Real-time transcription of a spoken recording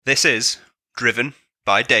This is Driven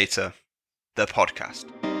by Data, the podcast.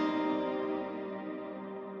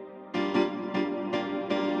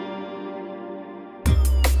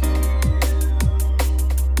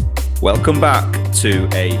 Welcome back to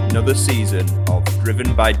another season of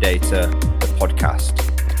Driven by Data, the podcast,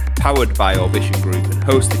 powered by Our Vision Group and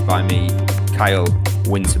hosted by me, Kyle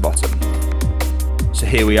Winterbottom. So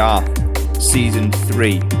here we are, season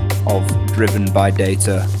 3 of Driven by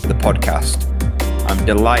Data, the podcast. I'm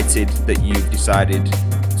delighted that you've decided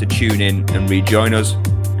to tune in and rejoin us.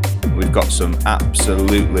 We've got some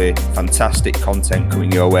absolutely fantastic content coming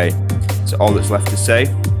your way. So all that's left to say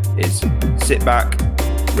is sit back,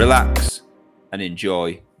 relax, and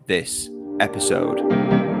enjoy this episode.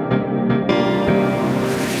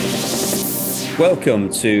 Welcome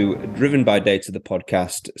to Driven by Data, the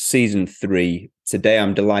podcast, season 3. Today,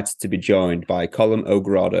 I'm delighted to be joined by Colm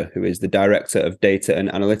O'Grada, who is the Director of Data and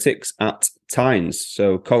Analytics at Tynes.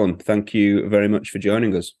 So, Colm, thank you very much for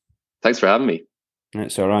joining us. Thanks for having me.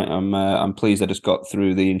 It's all right. I'm pleased I just got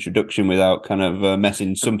through the introduction without kind of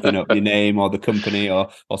messing something up, your name or the company or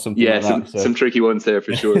something like that. Yeah, some tricky ones there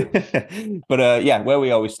for sure. But where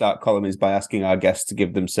we always start, Colm, is by asking our guests to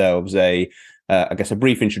give themselves a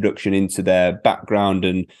brief introduction into their background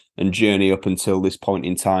and journey up until this point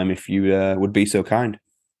in time, if you would be so kind.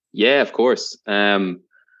 Yeah, of course.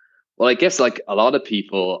 Well, I guess like a lot of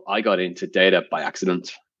people, I got into data by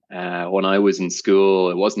accident. When I was in school,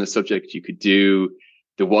 it wasn't a subject you could do.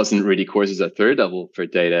 There wasn't really courses at third level for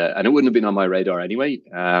data, and it wouldn't have been on my radar anyway.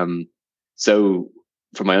 So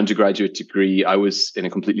for my undergraduate degree, I was in a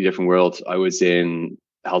completely different world. I was in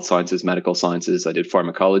health sciences, medical sciences. I did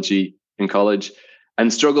pharmacology in college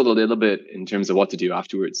and struggled a little bit in terms of what to do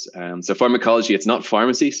afterwards. So pharmacology, it's not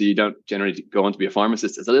pharmacy, so you don't generally go on to be a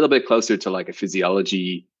pharmacist. It's a little bit closer to like a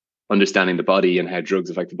physiology, understanding the body and how drugs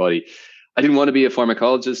affect the body. I didn't want to be a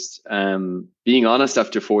pharmacologist. Being honest,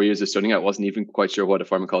 after 4 years of studying, I wasn't even quite sure what a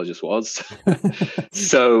pharmacologist was.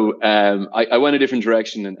 So I went a different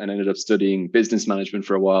direction and ended up studying business management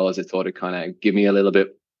for a while, as I thought it kind of give me a little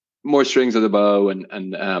bit more strings of the bow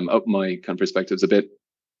and up my kind of perspectives a bit.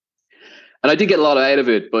 And I did get a lot out of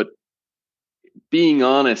it, but being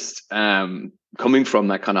honest, coming from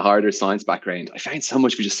that kind of harder science background, I found so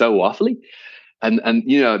much of it just so waffly. And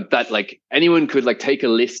you know, that like anyone could like take a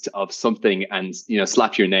list of something and, you know,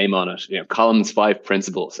 slap your name on it, you know, Colm's 5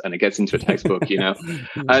 principles, and it gets into a textbook, you know,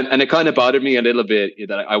 and it kind of bothered me a little bit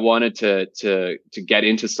that I wanted to get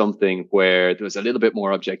into something where there was a little bit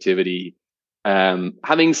more objectivity.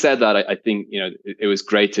 Having said that, I think, you know, it was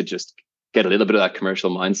great to just get a little bit of that commercial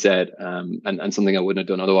mindset, and something I wouldn't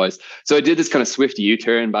have done otherwise. So I did this kind of swift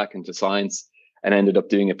U-turn back into science and ended up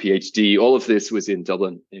doing a PhD. All of this was in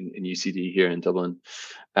Dublin, in UCD here in Dublin.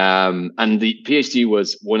 And the PhD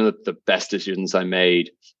was one of the best decisions I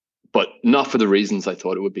made, but not for the reasons I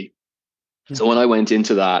thought it would be. Mm-hmm. So when I went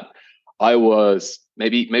into that, I was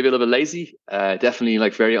maybe a little bit lazy, definitely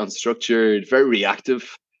like very unstructured, very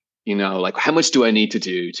reactive, you know, like how much do I need to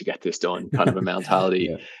do to get this done kind of a mentality.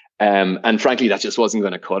 Yeah. And frankly, that just wasn't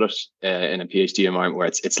going to cut it in a PhD environment where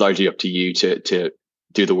it's largely up to you to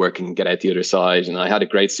do the work and get out the other side. And I had a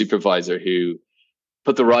great supervisor who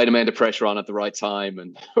put the right amount of pressure on at the right time,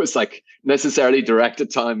 and it was like necessarily direct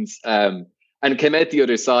at times, and came out the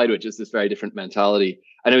other side with just this very different mentality.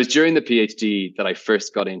 And it was during the PhD that I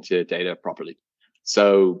first got into data properly.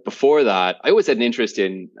 So before that, I always had an interest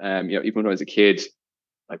in, you know, even when I was a kid,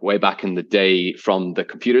 like way back in the day, from the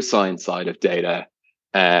computer science side of data,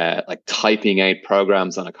 like typing out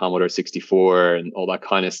programs on a Commodore 64 and all that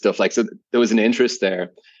kind of stuff. Like, so there was an interest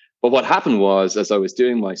there. But what happened was, as I was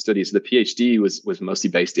doing my studies, the PhD was mostly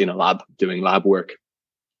based in a lab, doing lab work.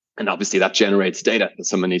 And obviously that generates data that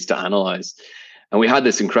someone needs to analyze. And we had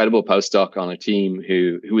this incredible postdoc on a team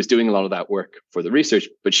who was doing a lot of that work for the research,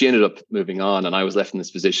 but she ended up moving on. And I was left in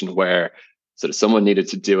this position where sort of someone needed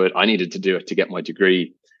to do it. I needed to do it to get my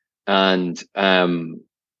degree. And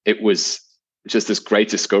it was just this great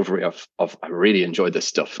discovery of I really enjoyed this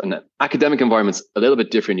stuff. And the academic environment's a little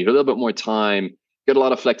bit different. You have a little bit more time, you get a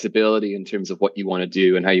lot of flexibility in terms of what you want to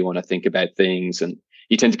do and how you want to think about things. And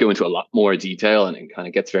you tend to go into a lot more detail, and it kind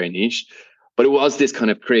of gets very niche. But it was this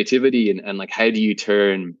kind of creativity and like, how do you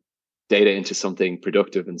turn data into something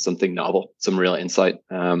productive and something novel, some real insight?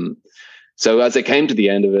 So as I came to the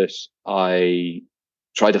end of it, I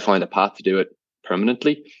tried to find a path to do it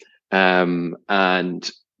permanently,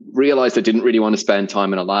 and realized I didn't really want to spend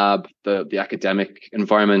time in a lab. The academic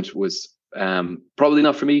environment was probably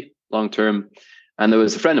not for me long term. And there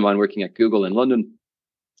was a friend of mine working at Google in London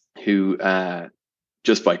who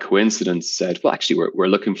just by coincidence said, well, actually, we're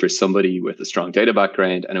looking for somebody with a strong data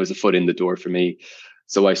background. And it was a foot in the door for me.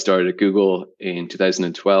 So I started at Google in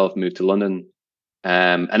 2012, moved to London.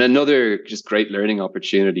 And another just great learning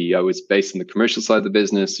opportunity. I was based in the commercial side of the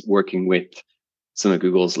business, working with some of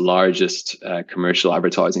Google's largest commercial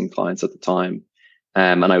advertising clients at the time.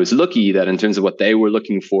 And I was lucky that in terms of what they were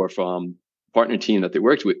looking for from partner team that they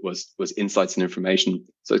worked with was insights and information.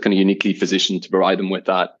 So it's kind of uniquely positioned to provide them with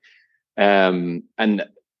that. And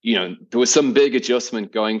there was some big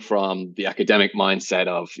adjustment going from the academic mindset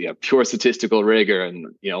of pure statistical rigor and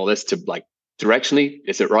all this to like directionally,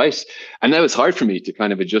 is it right? And that was hard for me to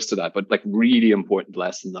kind of adjust to that, but like really important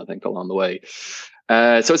lesson, I think, along the way. So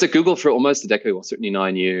I was at Google for almost a decade, well, certainly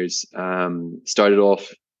 9 years. Started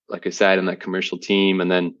off, like I said, in that commercial team,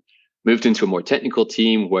 and then moved into a more technical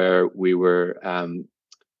team where we were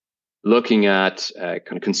looking at kind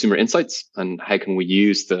of consumer insights and how can we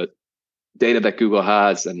use the data that Google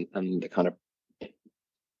has and the kind of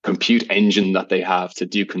compute engine that they have to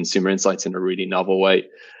do consumer insights in a really novel way,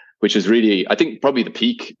 which is really, I think, probably the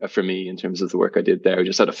peak for me in terms of the work I did there. We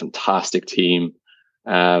just had a fantastic team.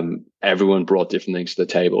 Everyone brought different things to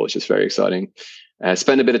the table, which is very exciting.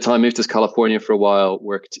 Spent a bit of time, moved to California for a while,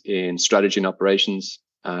 worked in strategy and operations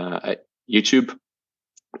at YouTube.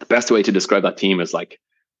 The best way to describe that team is like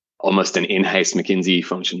almost an in-house McKinsey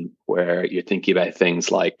function where you're thinking about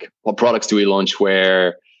things like what products do we launch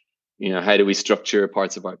where, how do we structure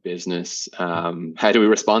parts of our business? How do we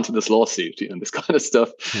respond to this lawsuit? This kind of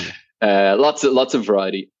stuff. Lots of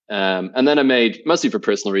variety. And then I made, mostly for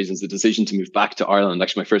personal reasons, the decision to move back to Ireland.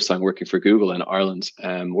 Actually, my first time working for Google in Ireland,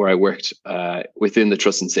 where I worked within the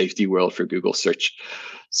trust and safety world for Google Search.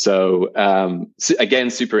 So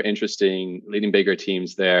again, super interesting, leading bigger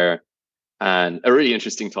teams there. And a really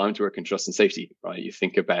interesting time to work in trust and safety, right? You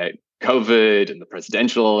think about COVID and the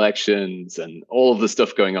presidential elections and all of the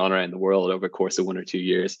stuff going on around the world over the course of 1 or 2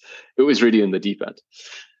 years. It was really in the deep end.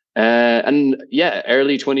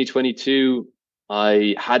 Early 2022,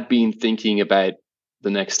 I had been thinking about the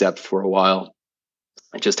next step for a while.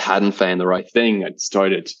 I just hadn't found the right thing. I'd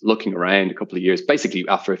started looking around a couple of years, basically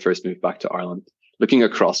after I first moved back to Ireland, looking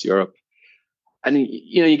across Europe. And,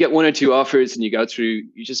 you get 1 or 2 offers and you go through,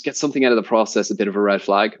 you just get something out of the process, a bit of a red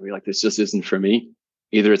flag. Where you're like, this just isn't for me.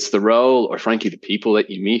 Either it's the role or frankly, the people that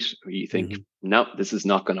you meet where you think, no, this is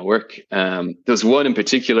not going to work. There's one in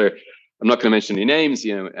particular, I'm not going to mention any names,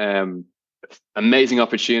 amazing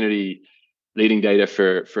opportunity, leading data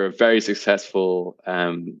for a very successful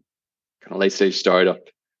kind of late stage startup.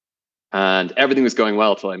 And everything was going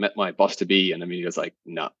well till I met my boss to be. And he was like,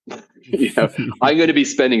 no, I'm going to be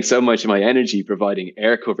spending so much of my energy providing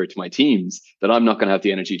air cover to my teams that I'm not going to have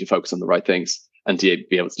the energy to focus on the right things and to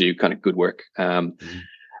be able to do kind of good work. And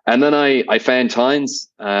then I found Tynes.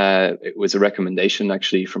 It was a recommendation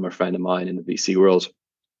actually from a friend of mine in the VC world.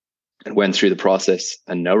 And went through the process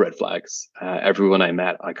and no red flags. Everyone I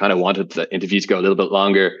met, I kind of wanted the interview to go a little bit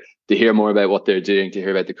longer to hear more about what they're doing, to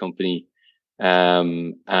hear about the company.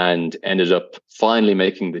 And ended up finally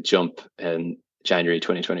making the jump in January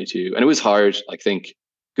 2022. And it was hard. I think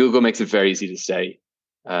Google makes it very easy to stay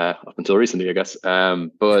up until recently, I guess.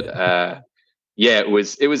 It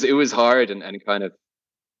was hard and kind of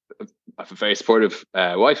I have a very supportive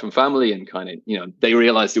wife and family, and kind of, they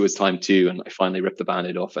realized it was time too. And I finally ripped the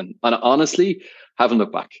Band-Aid off and honestly haven't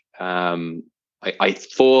looked back. I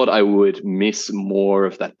thought I would miss more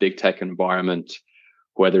of that big tech environment,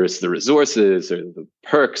 whether it's the resources or the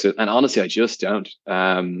perks. And honestly, I just don't.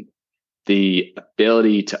 The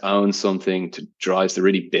ability to own something, to drive, to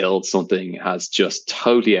really build something has just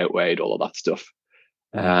totally outweighed all of that stuff.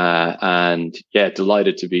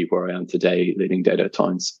 Delighted to be where I am today, leading data at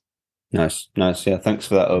Tynes. Nice. Yeah, thanks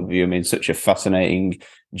for that overview. I mean, such a fascinating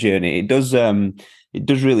journey. It does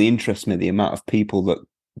really interest me, the amount of people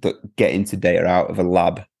that get into data out of a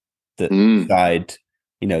lab that decide,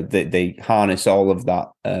 they harness all of that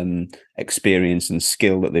experience and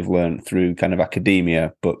skill that they've learned through kind of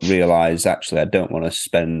academia, but realize actually I don't want to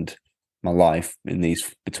spend my life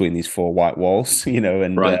between these 4 white walls,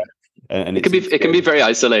 and right. And it can be very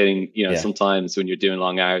isolating, sometimes when you're doing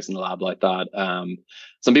long hours in the lab like that.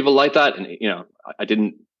 Some people like that, and I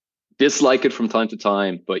didn't dislike it from time to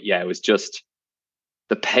time, but it was just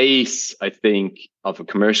the pace, I think, of a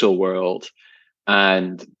commercial world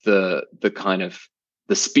and the kind of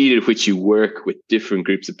the speed at which you work with different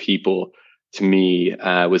groups of people, to me,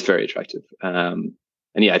 was very attractive. I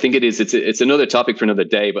think it's another topic for another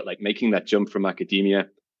day, but like making that jump from academia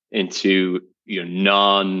into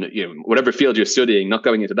whatever field you're studying, not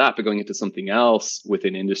going into that, but going into something else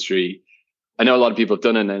within industry. I know a lot of people have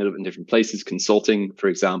done it and ended up in different places, consulting, for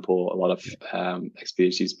example, a lot of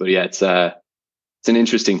ex-PhDs. But it's an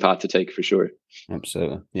interesting path to take for sure.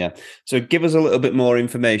 Absolutely. Yeah. So give us a little bit more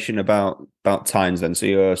information about Tines then. So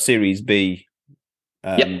you're a Series B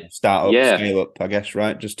startup, scale up, I guess,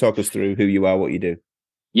 right? Just talk us through who you are, what you do.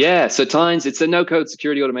 Yeah, so Tines, it's a no-code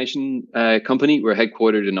security automation company. We're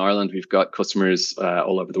headquartered in Ireland. We've got customers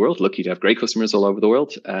all over the world. Lucky to have great customers all over the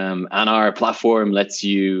world. And our platform lets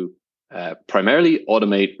you primarily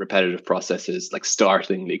automate repetitive processes, like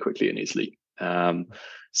startlingly quickly and easily.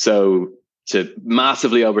 So to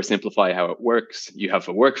massively oversimplify how it works, you have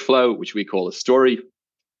a workflow, which we call a story.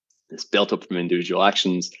 It's built up from individual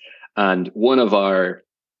actions. And one of our,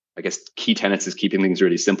 I guess, key tenets is keeping things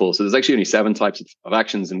really simple. So there's actually only 7 types of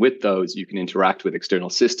actions. And with those, you can interact with external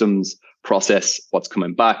systems, process what's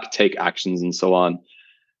coming back, take actions, and so on.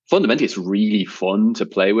 Fundamentally, it's really fun to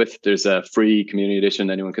play with. There's a free community edition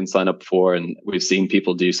anyone can sign up for. And we've seen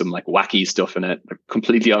people do some like wacky stuff in it,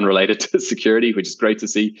 completely unrelated to security, which is great to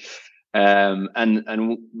see. And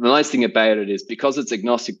the nice thing about it is because it's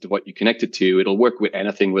agnostic to what you connect it to, it'll work with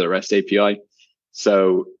anything with a REST API.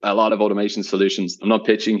 So a lot of automation solutions, I'm not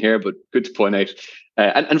pitching here, but good to point out.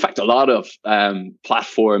 And in fact, a lot of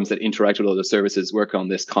platforms that interact with other services work on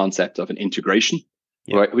this concept of an integration,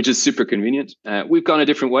 right, which is super convenient. We've gone a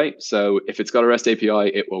different way. So if it's got a REST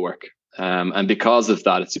API, it will work. And because of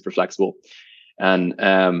that, it's super flexible. And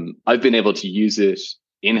I've been able to use it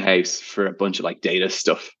in-house for a bunch of like data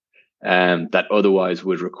stuff that otherwise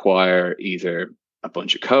would require either a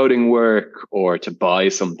bunch of coding work or to buy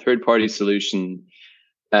some third-party solution,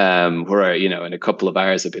 where, in a couple of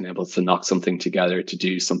hours I've been able to knock something together to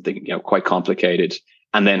do something, quite complicated,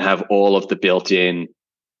 and then have all of the built-in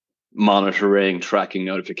monitoring, tracking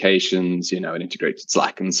notifications, and integrated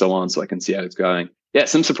Slack and so on, so I can see how it's going. Yeah,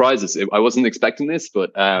 some surprises. I wasn't expecting this,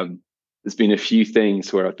 but there's been a few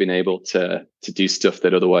things where I've been able to do stuff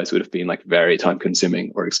that otherwise would have been like very time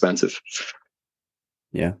consuming or expensive.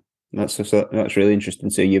 Yeah, that's really interesting.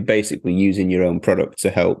 So you're basically using your own product to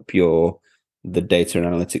help the data and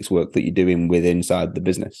analytics work that you're doing inside the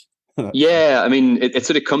business. Yeah, I mean, it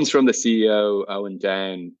sort of comes from the CEO, Owen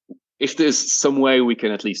Down. If there's some way we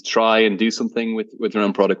can at least try and do something with our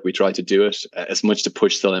own product, we try to do it as much to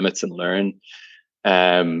push the limits and learn.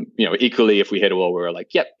 Equally, if we hit a wall, we're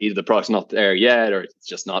like, yep, either the product's not there yet, or it's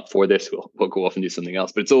just not for this, we'll go off and do something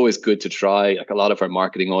else. But it's always good to try. Like a lot of our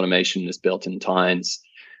marketing automation is built in Tines,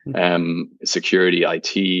 security,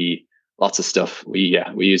 IT, lots of stuff. We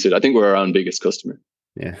use it. I think we're our own biggest customer.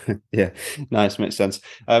 Yeah, nice, makes sense.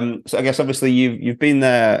 So I guess obviously you've been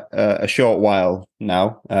there a short while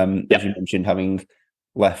now. As you mentioned, having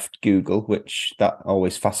left Google, which that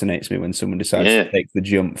always fascinates me when someone decides to take the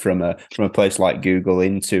jump from a place like Google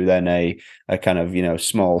into then a kind of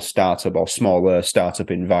small startup or smaller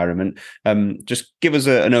startup environment. Just give us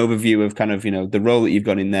an overview of kind of the role that you've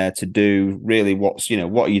gone in there to do. Really, what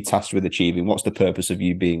are you tasked with achieving? What's the purpose of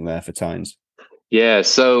you being there for Tines? Yeah,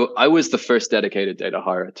 so I was the first dedicated data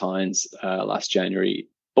hire at Tines last January,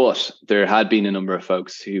 but there had been a number of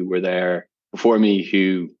folks who were there before me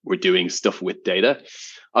who were doing stuff with data.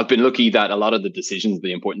 I've been lucky that a lot of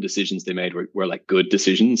the important decisions they made were like good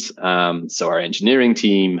decisions. So our engineering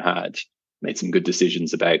team had made some good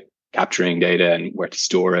decisions about capturing data and where to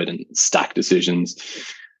store it and stack decisions.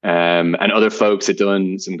 And other folks had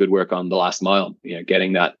done some good work on the last mile,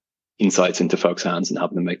 getting that insights into folks' hands and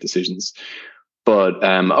helping them make decisions. But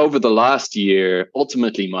over the last year,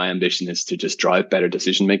 ultimately, my ambition is to just drive better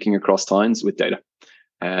decision making across Tines with data.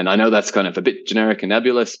 And I know that's kind of a bit generic and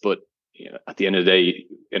nebulous, but at the end of the day,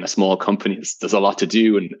 in a small company, there's a lot to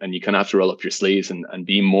do, and you kind of have to roll up your sleeves and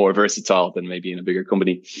be more versatile than maybe in a bigger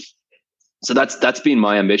company. So that's been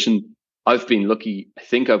my ambition. I've been lucky. I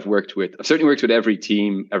think I've certainly worked with every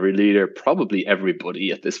team, every leader, probably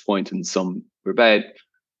everybody at this point. And we're about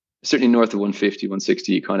certainly north of 150,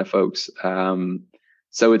 160 kind of folks.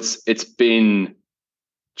 So it's been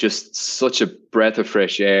just such a breath of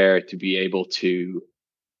fresh air to be able to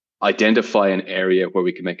identify an area where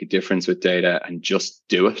we can make a difference with data and just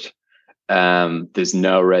do it. There's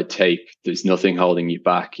no red tape. There's nothing holding you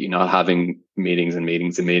back. You're not having meetings and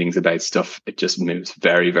meetings and meetings about stuff. It just moves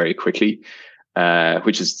very, very quickly,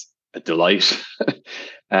 which is a delight.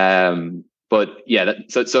 But yeah,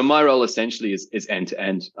 so my role essentially is end to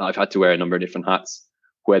end. I've had to wear a number of different hats,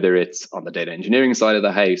 whether it's on the data engineering side of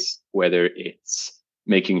the house, whether it's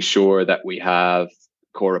making sure that we have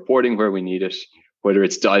core reporting where we need it, whether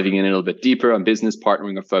it's diving in a little bit deeper on business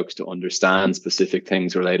partnering with folks to understand specific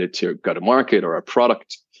things related to go-to-market or a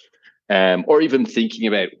product, or even thinking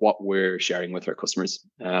about what we're sharing with our customers.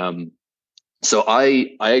 So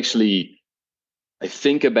I actually I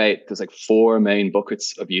think about there's like 4 main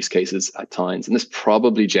buckets of use cases at times, and this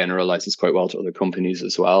probably generalizes quite well to other companies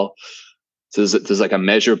as well. So there's like a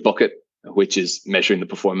measure bucket, which is measuring the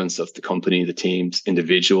performance of the company, the teams,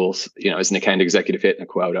 individuals, as an account executive hitting a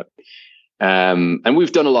quota. And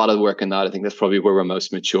we've done a lot of work on that. I think that's probably where we're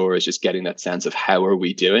most mature, is just getting that sense of how are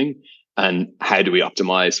we doing and how do we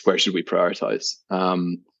optimize? Where should we prioritize?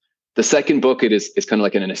 The second bucket is kind of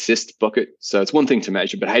like an assist bucket. So it's one thing to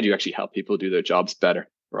measure, but how do you actually help people do their jobs better,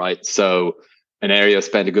 right? So an area I've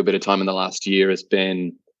spent a good bit of time in the last year has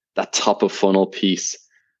been that top of funnel piece.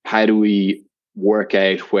 How do we work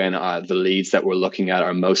out when the leads that we're looking at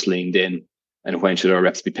are most leaned in, and when should our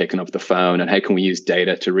reps be picking up the phone, and how can we use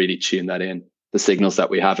data to really tune that in, the signals that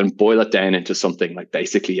we have, and boil it down into something like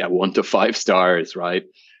basically a 1 to 5 stars, right?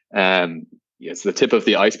 It's the tip of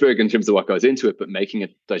the iceberg in terms of what goes into it, but making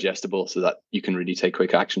it digestible so that you can really take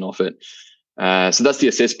quick action off it. So that's the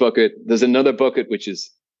assist bucket. There's another bucket, which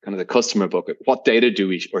is kind of the customer bucket. What data do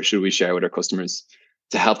we or should we share with our customers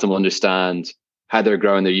to help them understand how they're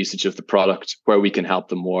growing their usage of the product, where we can help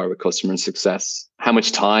them more with customer success, how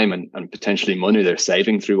much time and potentially money they're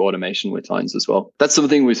saving through automation with times as well. That's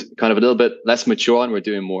something we're kind of a little bit less mature on. We're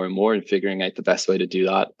doing more and more and figuring out the best way to do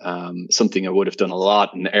that. Something I would have done a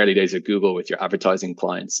lot in the early days of Google with your advertising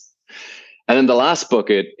clients. And then the last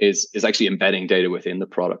bucket is actually embedding data within the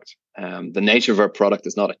product. The nature of our product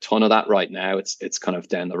is not a ton of that right now. It's kind of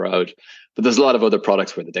down the road. But there's a lot of other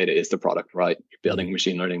products where the data is the product, right? You're building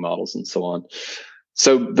machine learning models and so on.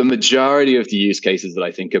 So the majority of the use cases that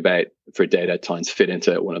I think about for data at times fit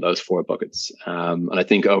into one of those 4 buckets. And I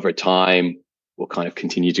think over time, we'll kind of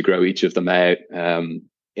continue to grow each of them out.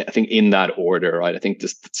 I think in that order, right? I think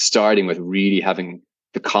just starting with really having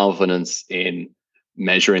the confidence in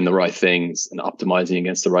measuring the right things and optimizing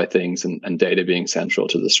against the right things, and data being central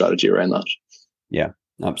to the strategy around that. Yeah,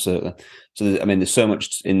 absolutely. So, there's so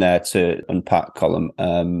much in there to unpack, Colm.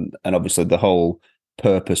 And obviously the whole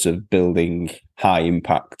purpose of building high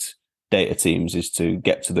impact data teams is to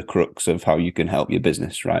get to the crux of how you can help your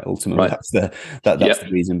business, right? Ultimately, right. That's the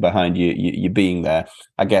reason behind you being there.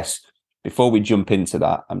 I guess before we jump into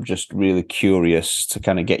that, I'm just really curious to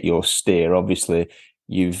kind of get your steer. Obviously,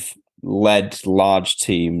 you've led large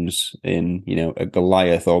teams in, a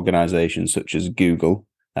Goliath organization such as Google.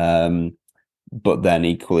 But then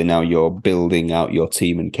equally now you're building out your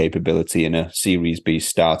team and capability in a Series B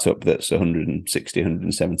startup that's 160,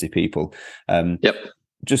 170 people.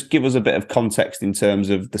 Just give us a bit of context in terms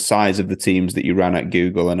of the size of the teams that you ran at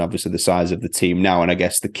Google, and obviously the size of the team now. And I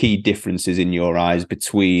guess the key differences in your eyes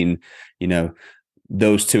between,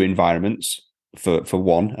 those 2 environments for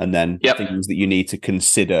one, and then things that you need to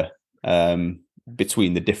consider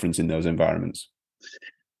between the difference in those environments.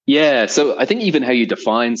 Yeah, so I think even how you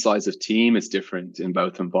define size of team is different in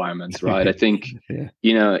both environments, right? I think,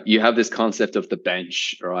 you have this concept of the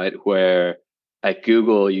bench, right? Where at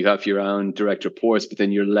Google, you have your own direct reports, but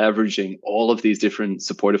then you're leveraging all of these different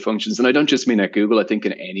supportive functions. And I don't just mean at Google, I think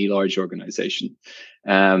in any large organization.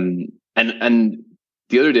 And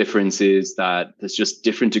the other difference is that there's just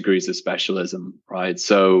different degrees of specialism, right?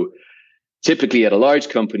 So typically at a large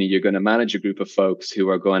company, you're going to manage a group of folks who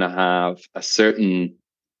are going to have a certain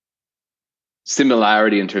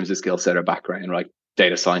similarity in terms of skill set or background, right?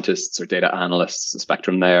 Data scientists or data analysts, the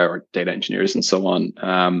spectrum there, or data engineers and so on.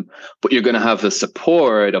 But you're going to have the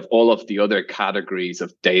support of all of the other categories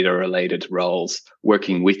of data related roles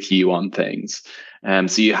working with you on things.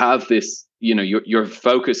 So you have this, your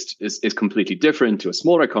focus is completely different to a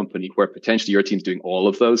smaller company where potentially your team's doing all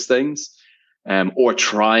of those things, or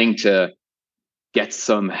trying to get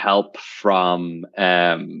some help from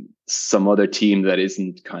some other team that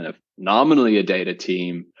isn't kind of nominally a data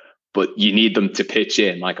team, but you need them to pitch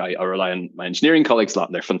in. Like I rely on my engineering colleagues a lot,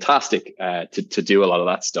 and they're fantastic to do a lot of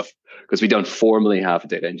that stuff because we don't formally have a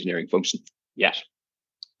data engineering function yet.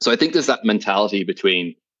 So I think there's that mentality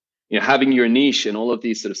between, having your niche and all of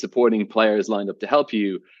these sort of supporting players lined up to help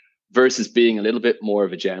you versus being a little bit more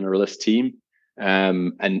of a generalist team.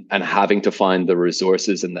 And having to find the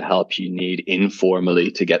resources and the help you need informally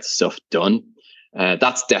to get stuff done.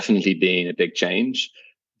 That's definitely been a big change.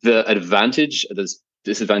 The advantage, there's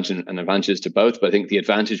disadvantage and advantages to both, but I think the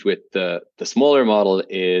advantage with the smaller model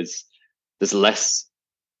is there's less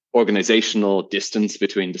organizational distance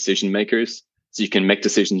between decision makers. So you can make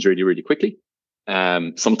decisions really, really quickly.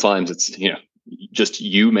 Sometimes it's, just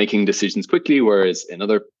you making decisions quickly, whereas in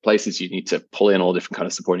other places you need to pull in all different kind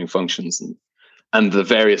of supporting functions and the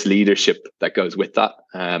various leadership that goes with that.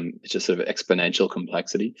 It's just sort of exponential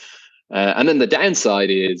complexity. And then the downside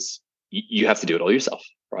is you have to do it all yourself,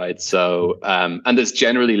 right? So, and there's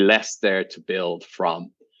generally less there to build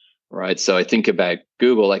from. right? So I think about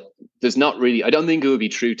Google, like there's not really, I don't think it would be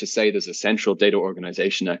true to say there's a central data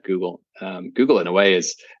organization at Google. Google in a way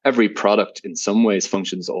is every product in some ways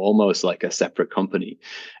functions almost like a separate company.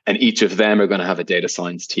 And each of them are going to have a data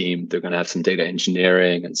science team. They're going to have some data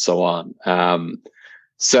engineering and so on.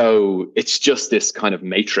 So it's just this kind of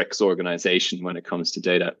matrix organization when it comes to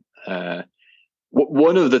data.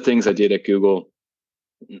 One of the things I did at Google,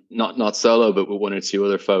 not solo, but with one or two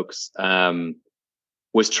other folks,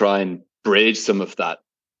 was try and bridge some of that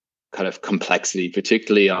kind of complexity,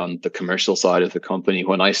 particularly on the commercial side of the company.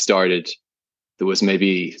 When I started, there was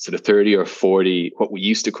maybe sort of 30 or 40, what we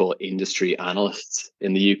used to call industry analysts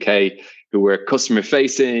in the UK, who were customer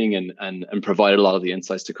facing and provided a lot of the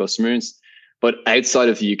insights to customers. But outside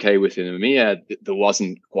of the UK within EMEA, there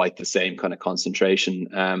wasn't quite the same kind of concentration.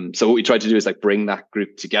 So what we tried to do is like bring that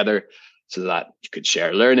group together so that you could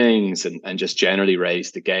share learnings and just generally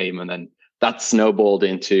raise the game. And then that snowballed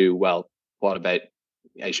into, well, what about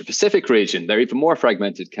Asia Pacific region? They're even more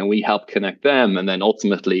fragmented. Can we help connect them? And then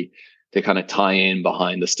ultimately to kind of tie in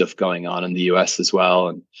behind the stuff going on in the US as well.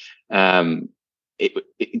 And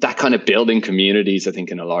that kind of building communities, I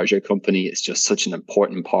think, in a larger company is just such an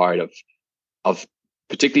important part of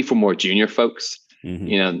particularly for more junior folks,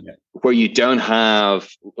 where you don't have,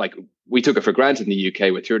 like, we took it for granted in the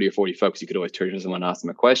UK with 30 or 40 folks, you could always turn to someone and ask them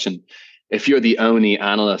a question. If you're the only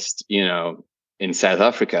analyst, in South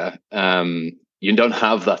Africa, you don't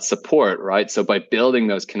have that support, right? So by building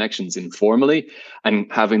those connections informally and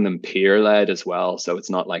having them peer-led as well, so it's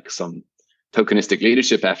not like some tokenistic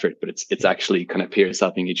leadership effort, but it's actually kind of peers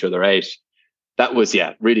helping each other out. That was,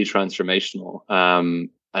 really transformational.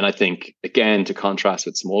 And I think, again, to contrast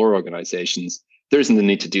with smaller organizations, there isn't the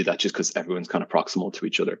need to do that just because everyone's kind of proximal to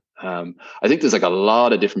each other. I think there's like a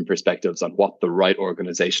lot of different perspectives on what the right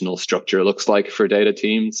organizational structure looks like for data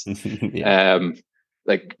teams.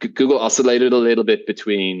 Like Google oscillated a little bit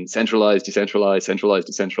between centralized, decentralized, centralized,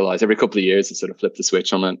 decentralized. Every couple of years, it sort of flipped the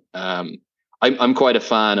switch on it. I'm quite a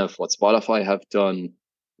fan of what Spotify have done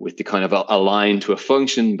with the kind of align to a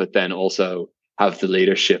function, but then also have the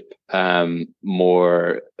leadership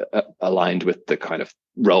more aligned with the kind of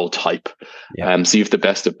role type. So you have the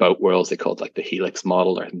best of both worlds. They call it like the Helix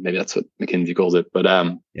model, or maybe that's what McKinsey calls it. But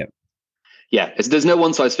there's no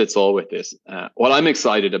one size fits all with this. What I'm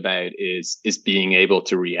excited about is being able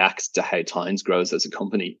to react to how Times grows as a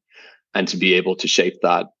company, and to be able to shape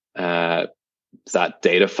that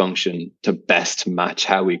data function to best match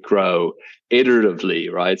how we grow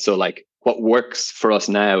iteratively, right? So like, what works for us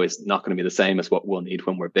now is not going to be the same as what we'll need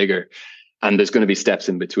when we're bigger. And there's going to be steps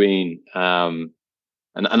in between. And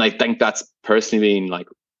I think that's personally been, like,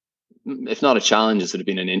 if not a challenge, it's sort of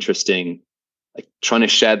been an interesting, like, trying to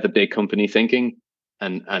shed the big company thinking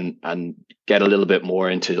and get a little bit more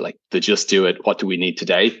into like the just do it, what do we need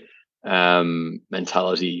today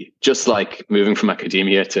mentality. Just like moving from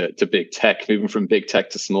academia to big tech, moving from big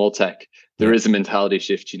tech to small tech, there is a mentality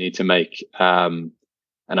shift you need to make. And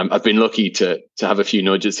I've been lucky to have a few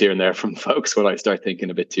nudges here and there from folks when I start thinking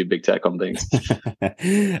a bit too big tech on things.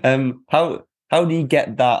 How do you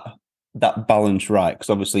get that balance right? Because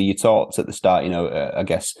obviously you talked at the start, I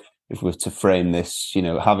guess if we were to frame this,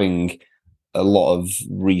 having a lot of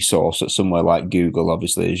resource at somewhere like Google,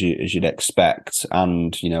 obviously as you'd expect,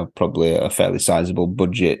 and probably a fairly sizable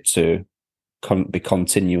budget to be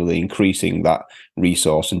continually increasing that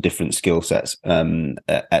resource and different skill sets,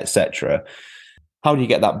 etc. How do you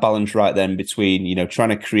get that balance right then between, trying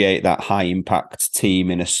to create that high impact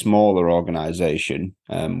team in a smaller organization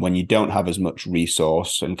when you don't have as much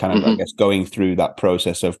resource, and kind of, I guess, going through that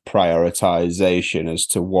process of prioritization as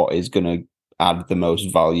to what is going to add the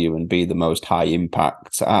most value and be the most high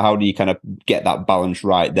impact? How do you kind of get that balance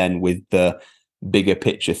right then with the bigger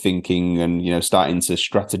picture thinking and, starting to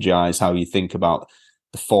strategize how you think about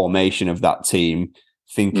the formation of that team?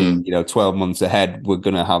 Thinking, 12 months ahead, we're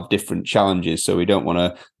going to have different challenges. So we don't want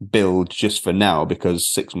to build just for now, because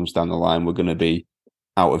 6 months down the line, we're going to be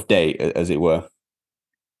out of date, as it were.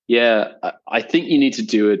 Yeah, I think you need to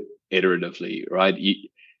do it iteratively, right?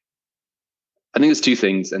 I think there's two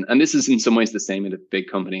things. And this is in some ways the same in a big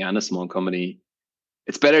company and a small company.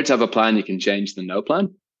 It's better to have a plan you can change than no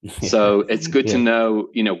plan. So it's good to know,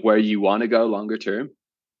 where you want to go longer term.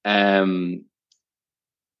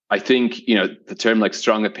 I think, the term like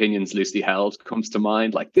strong opinions loosely held comes to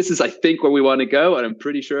mind. Like, this is, I think, where we want to go. And I'm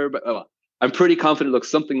pretty sure, but I'm pretty confident it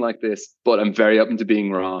looks something like this, but I'm very open to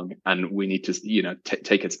being wrong. And we need to,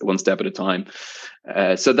 take it one step at a time.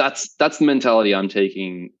 So that's the mentality I'm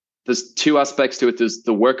taking. There's two aspects to it. There's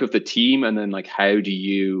the work of the team, and then like, how do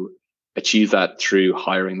you achieve that through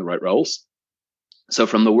hiring the right roles? So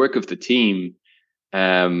from the work of the team,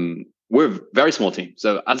 We're a very small team.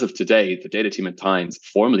 So as of today, the data team at Tynes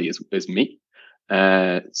formally is me.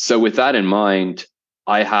 So with that in mind,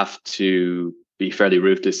 I have to be fairly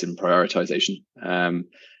ruthless in prioritization.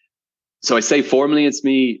 So I say formally it's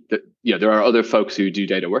me. That there are other folks who do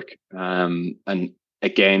data work, and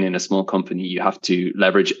again, in a small company, you have to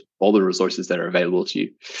leverage all the resources that are available to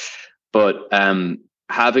you. But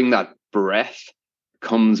having that breadth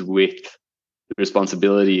comes with the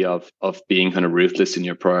responsibility of being kind of ruthless in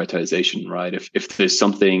your prioritization, right? If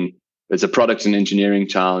there's a product and engineering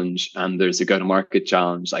challenge and there's a go-to-market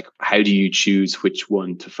challenge, like how do you choose which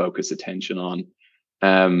one to focus attention on?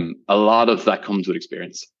 A lot of that comes with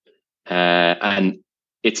experience. And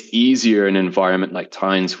it's easier in an environment like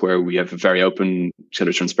Tynes where we have a very open, sort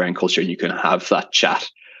of transparent culture. You can have that chat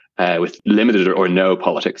with limited or no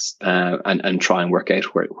politics, and try and work out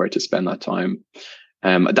where to spend that time.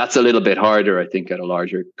 That's a little bit harder, I think, at a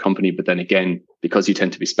larger company. But then again, because you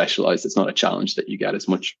tend to be specialized, it's not a challenge that you get as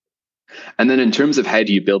much. And then in terms of how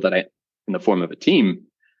do you build that out in the form of a team,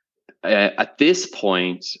 at this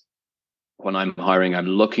point, when I'm hiring, I'm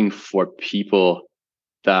looking for people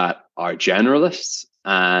that are generalists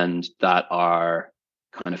and that are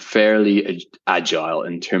kind of fairly agile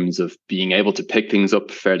in terms of being able to pick things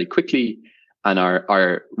up fairly quickly, and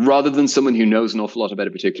are rather than someone who knows an awful lot about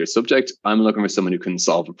a particular subject, I'm looking for someone who can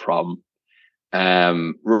solve a problem.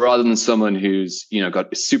 Rather than someone who's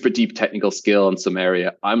got a super deep technical skill in some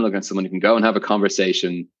area, I'm looking at someone who can go and have a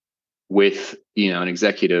conversation with an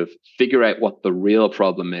executive, figure out what the real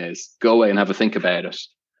problem is, go away and have a think about it,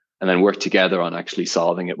 and then work together on actually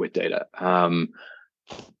solving it with data.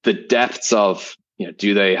 The depths of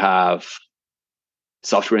do they have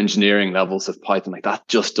software engineering levels of Python, like that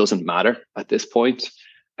just doesn't matter at this point.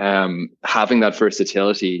 Having that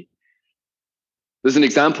versatility. There's an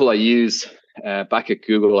example I use back at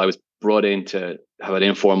Google. I was brought in to have an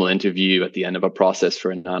informal interview at the end of a process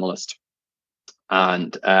for an analyst.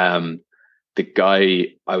 And the guy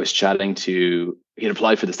I was chatting to, he had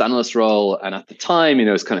applied for this analyst role. And at the time,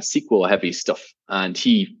 it was kind of SQL heavy stuff. And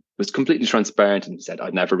he was completely transparent and said,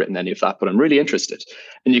 I'd never written any of that, but I'm really interested.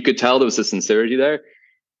 And you could tell there was a sincerity there.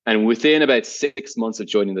 And within about 6 months of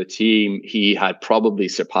joining the team, he had probably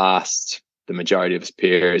surpassed the majority of his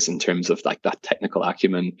peers in terms of like that technical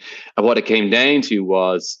acumen. And what it came down to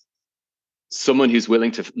was someone who's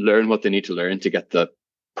willing to learn what they need to learn to get the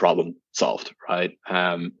problem solved, right?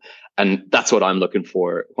 And that's what I'm looking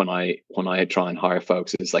for when I try and hire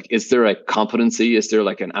folks. Is like, is there a competency? Is there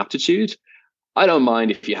like an aptitude? I don't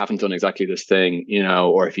mind if you haven't done exactly this thing,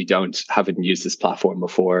 or if you haven't used this platform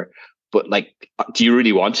before. But like, do you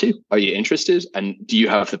really want to? Are you interested? And do you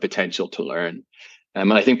have the potential to learn?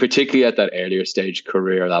 And I think particularly at that earlier stage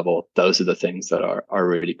career level, those are the things that are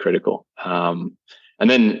really critical. And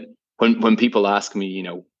then when people ask me,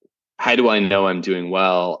 how do I know I'm doing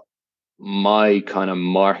well? My kind of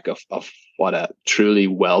mark of what a truly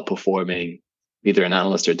well-performing, either an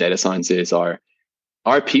analyst or data science is, are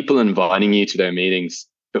people inviting you to their meetings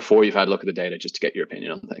before you've had a look at the data just to get your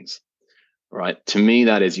opinion on things, right? To me,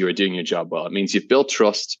 that is, you are doing your job well. It means you've built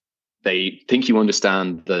trust. They think you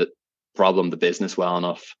understand the problem, the business well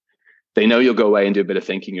enough. They know you'll go away and do a bit of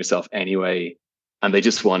thinking yourself anyway, and they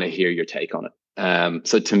just want to hear your take on it.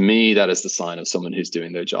 So to me, that is the sign of someone who's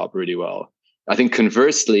doing their job really well. I think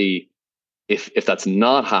conversely, if that's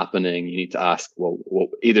not happening, you need to ask, well,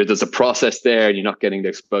 either there's a process there and you're not getting the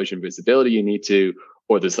exposure and visibility you need to,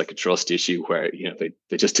 or there's like a trust issue where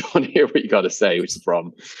they just don't want to hear what you got to say, which is the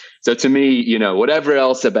problem. So to me, whatever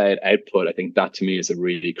else about output, I think that to me is a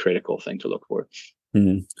really critical thing to look for.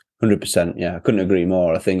 100%. Yeah, I couldn't agree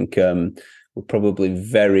more. I think we're probably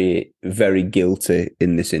very, very guilty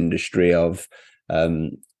in this industry of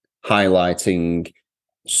highlighting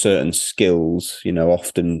certain skills,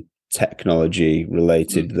 often technology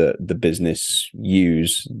related that the business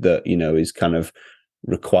use that, is kind of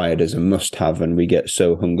required as a must-have, and we get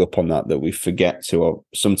so hung up on that we forget to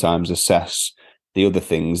sometimes assess the other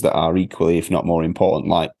things that are equally, if not more important,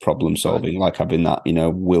 like problem solving, like having that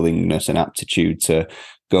willingness and aptitude to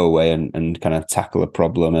go away and kind of tackle a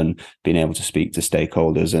problem, and being able to speak to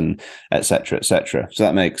stakeholders, and et cetera. So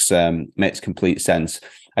that makes complete sense.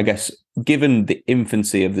 I guess, given the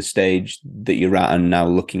infancy of the stage that you're at and now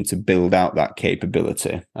looking to build out that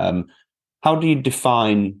capability, how do you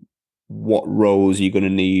define what roles you're going to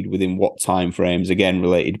need within what timeframes? Again,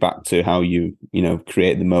 related back to how you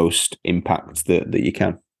create the most impact that you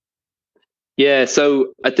can. Yeah,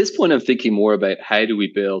 so at this point, I'm thinking more about how do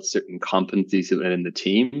we build certain competencies within the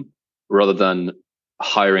team rather than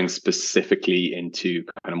hiring specifically into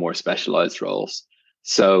kind of more specialized roles.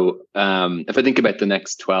 So if I think about the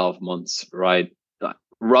next 12 months, right,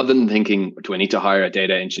 rather than thinking, do I need to hire a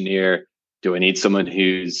data engineer? Do I need someone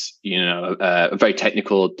who's, a very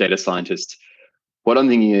technical data scientist? What I'm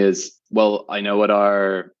thinking is, well, I know what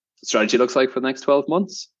our strategy looks like for the next 12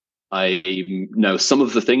 months. I know some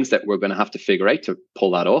of the things that we're going to have to figure out to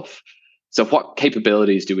pull that off. So what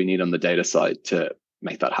capabilities do we need on the data side to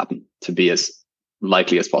make that happen, to be as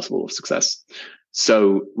likely as possible of success?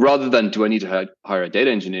 So rather than do I need to hire a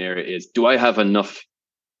data engineer, is do I have enough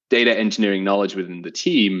data engineering knowledge within the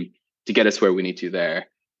team to get us where we need to there?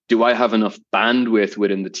 Do I have enough bandwidth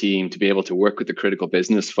within the team to be able to work with the critical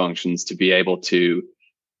business functions, to be able to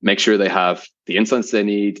make sure they have the insights they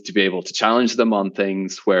need, to be able to challenge them on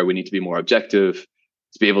things where we need to be more objective,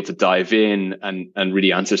 to be able to dive in and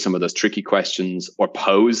really answer some of those tricky questions or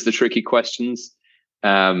pose the tricky questions.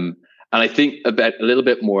 And I think a little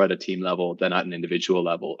bit more at a team level than at an individual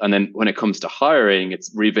level. And then when it comes to hiring,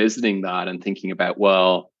 it's revisiting that and thinking about,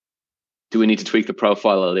 well, do we need to tweak the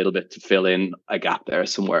profile a little bit to fill in a gap there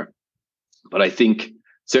somewhere? But I think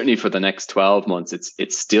certainly for the next 12 months,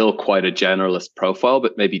 it's still quite a generalist profile,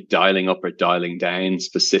 but maybe dialing up or dialing down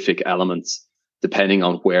specific elements depending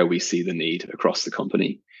on where we see the need across the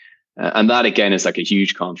company. And that again is like a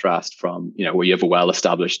huge contrast from, where you have a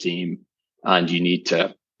well-established team and you need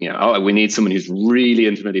to, we need someone who's really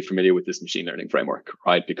intimately familiar with this machine learning framework,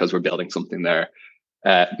 right? Because we're building something there.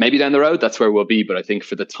 Maybe down the road, that's where we'll be. But I think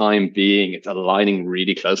for the time being, it's aligning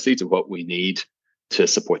really closely to what we need to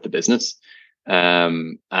support the business,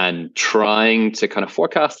 and trying to kind of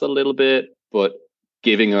forecast a little bit, but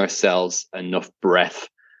giving ourselves enough breadth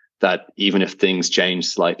that even if things change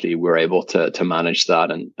slightly, we're able to manage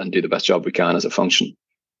that and do the best job we can as a function.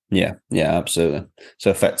 Yeah, absolutely. So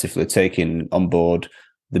effectively taking on board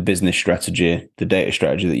the business strategy, the data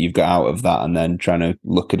strategy that you've got out of that, and then trying to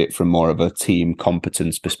look at it from more of a team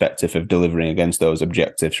competence perspective of delivering against those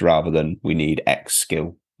objectives rather than we need X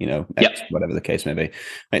skill, X, whatever the case may be.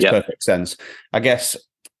 Makes perfect sense. I guess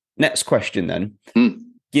next question then,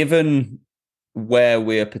 given where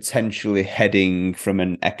we're potentially heading from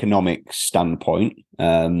an economic standpoint,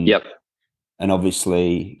 and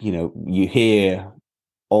obviously, you hear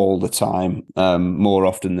all the time, more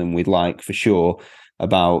often than we'd like for sure,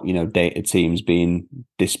 about data teams being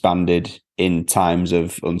disbanded in times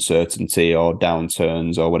of uncertainty or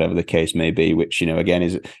downturns or whatever the case may be, which again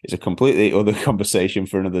is a completely other conversation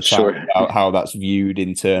for another time about how that's viewed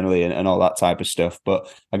internally and all that type of stuff.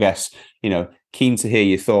 But I guess keen to hear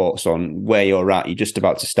your thoughts on where you're at. You're just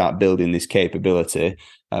about to start building this capability.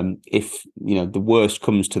 If the worst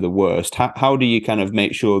comes to the worst, how do you kind of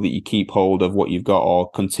make sure that you keep hold of what you've got or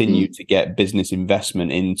continue to get business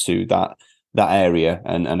investment into that area,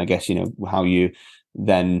 and I guess how you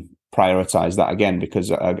then prioritize that again,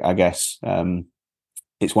 because I guess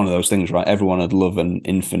it's one of those things, right? Everyone would love an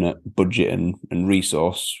infinite budget and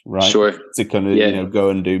resource, right? Sure. To kind of go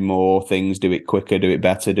and do more things, do it quicker, do it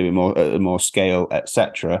better, do it more at a more scale,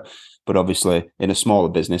 etc. But obviously, in a smaller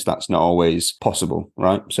business, that's not always possible,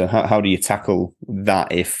 right? So how do you tackle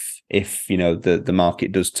that if the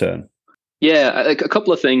market does turn? Yeah, a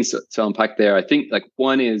couple of things to unpack there. I think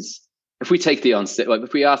one is, if we take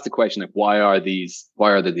if we ask the question, why are there these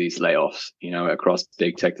layoffs, across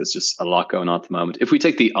big tech, there's just a lot going on at the moment. If we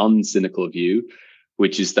take the uncynical view,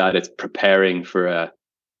 which is that it's preparing for a,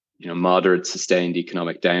 moderate sustained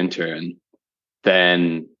economic downturn,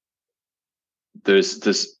 then there's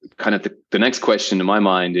kind of the next question in my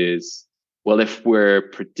mind is, well, if we're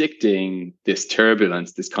predicting this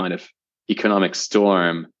turbulence, this kind of economic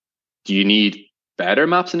storm, do you need better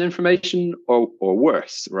maps and information or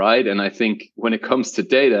worse, right? And I think when it comes to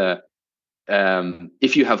data,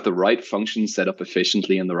 if you have the right function set up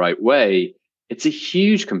efficiently in the right way, it's a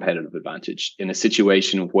huge competitive advantage in a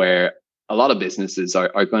situation where a lot of businesses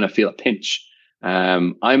are going to feel a pinch.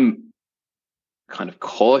 I'm kind of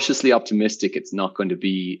cautiously optimistic it's not going to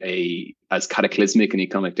be as cataclysmic an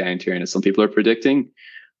economic downturn as some people are predicting.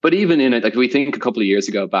 But even in it, we think a couple of years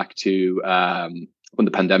ago back to when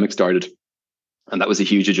the pandemic started, and that was a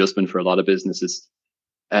huge adjustment for a lot of businesses.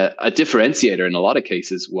 A differentiator in a lot of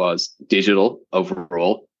cases was digital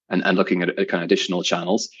overall and looking at kind of additional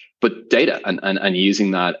channels, but data and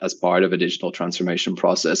using that as part of a digital transformation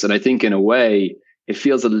process. And I think in a way, it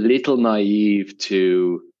feels a little naive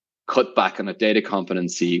to cut back on a data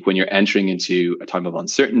competency when you're entering into a time of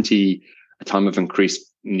uncertainty, a time of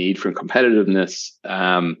increased need for competitiveness.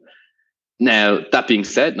 Now, that being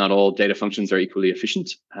said, not all data functions are equally efficient.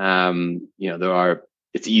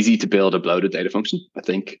 It's easy to build a bloated data function. I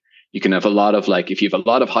think you can have a lot of if you have a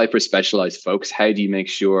lot of hyper specialized folks, how do you make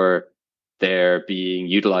sure they're being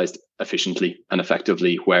utilized efficiently and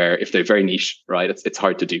effectively, where if they're very niche, right, it's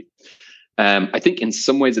hard to do. I think in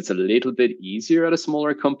some ways it's a little bit easier at a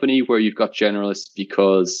smaller company where you've got generalists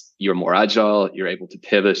because you're more agile, you're able to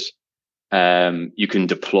pivot, you can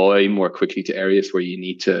deploy more quickly to areas where you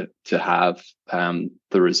need to have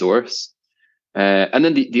the resource. And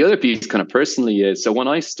then the other piece kind of personally is, so when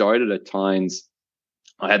I started at Tynes,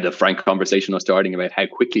 I had the frank conversation I was starting about how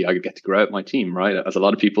quickly I could get to grow out my team, right? As a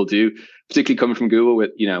lot of people do, particularly coming from Google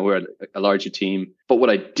with, we're a larger team. But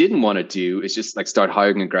what I didn't want to do is just like start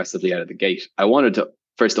hiring aggressively out of the gate. I wanted to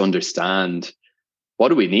first understand, what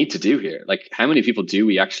do we need to do here? Like, how many people do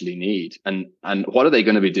we actually need? And what are they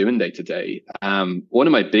going to be doing day to day? One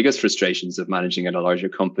of my biggest frustrations of managing at a larger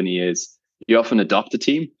company is you often adopt a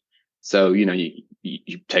team. So, you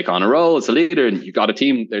take on a role as a leader and you've got a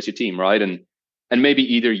team, there's your team, right? And maybe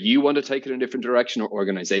either you want to take it in a different direction or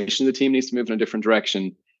organization, the team needs to move in a different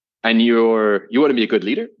direction. And you want to be a good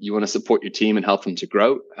leader. You want to support your team and help them to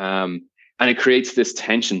grow. And it creates this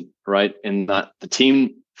tension, right? In that the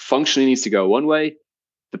team functionally needs to go one way.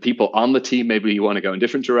 The people on the team, maybe you want to go in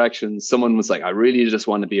different directions. Someone was like, I really just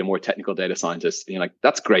want to be a more technical data scientist. And you're like,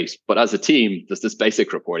 that's great. But as a team, there's this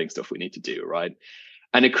basic reporting stuff we need to do, right?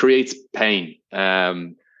 And it creates pain.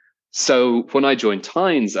 So when I joined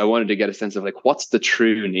Tynes, I wanted to get a sense of like, what's the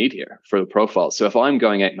true need here for the profile? So if I'm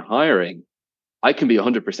going out and hiring, I can be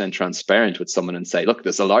 100% transparent with someone and say, look,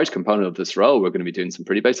 there's a large component of this role. We're going to be doing some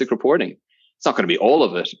pretty basic reporting. It's not going to be all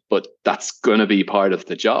of it, but that's going to be part of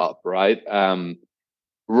the job, right?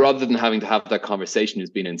 Rather than having to have that conversation who's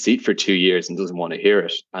been in seat for 2 years and doesn't want to hear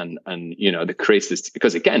it. And that creates this,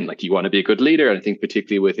 because again, like, you want to be a good leader. And I think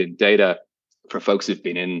particularly within data, for folks who've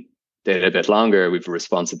been in data a bit longer, we've a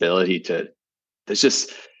responsibility to,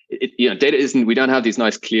 data isn't, we don't have these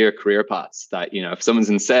nice clear career paths that, if someone's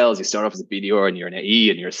in sales, you start off as a BDR and you're an AE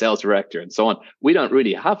and you're a sales director and so on. We don't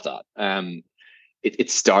really have that.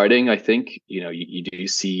 It's starting, I think, you do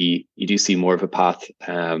see more of a path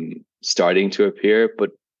starting to appear,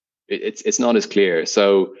 but it's not as clear.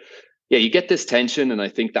 So yeah, you get this tension. And I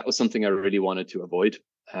think that was something I really wanted to avoid.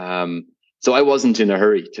 So I wasn't in a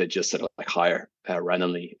hurry to just sort of like hire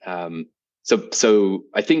randomly. So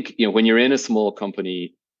I think, when you're in a small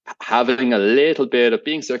company, having a little bit of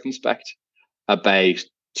being circumspect about,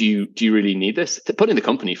 do you really need this? Putting the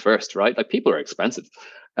company first, right? Like, people are expensive.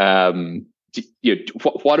 What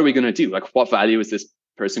are we going to do? Like, what value is this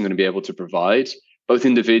person going to be able to provide, both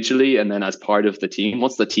individually and then as part of the team?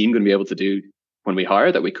 What's the team going to be able to do when we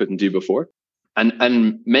hire that we couldn't do before?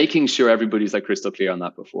 And making sure everybody's like crystal clear on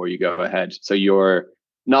that before you go ahead, so you're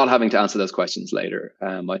not having to answer those questions later.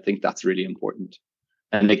 I think that's really important.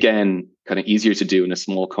 And again, kind of easier to do in a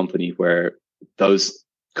small company where those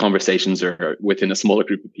conversations are within a smaller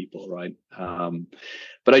group of people, right?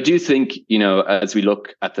 But I do think, as we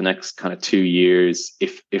look at the next kind of 2 years,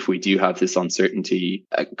 if we do have this uncertainty,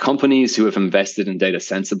 companies who have invested in data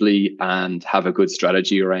sensibly and have a good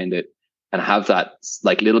strategy around it, and have that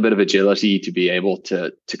like little bit of agility to be able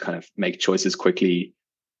to kind of make choices quickly,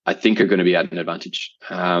 I think are going to be at an advantage.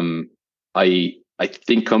 I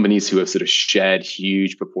think companies who have sort of shed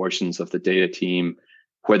huge proportions of the data team,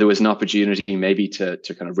 where there was an opportunity maybe to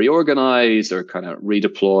kind of reorganize or kind of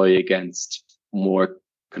redeploy against more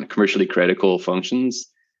kind of commercially critical functions,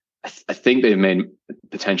 I think they've made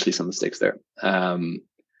potentially some mistakes there.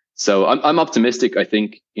 So I'm optimistic. I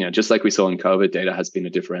think, just like we saw in COVID, data has been a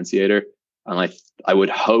differentiator. And I would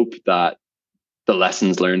hope that the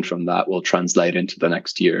lessons learned from that will translate into the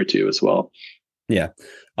next year or two as well. Yeah,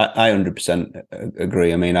 I 100%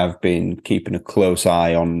 agree. I mean, I've been keeping a close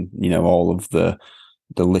eye on, all of the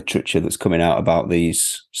literature that's coming out about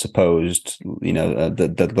these supposed, the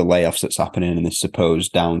layoffs that's happening and this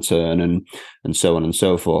supposed downturn and so on and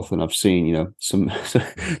so forth. And I've seen, some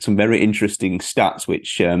very interesting stats,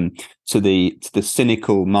 which to the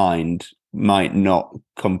cynical mind might not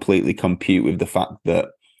completely compute with the fact that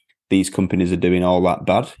these companies are doing all that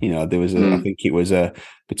bad. There was I think it was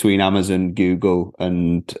between Amazon, Google,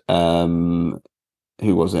 and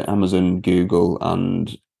who was it? Amazon, Google,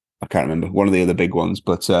 and I can't remember one of the other big ones,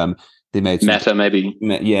 but they made Meta, maybe.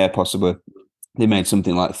 Yeah, possibly. They made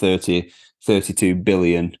something like 32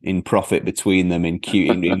 billion in profit between them in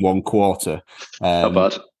one quarter. Not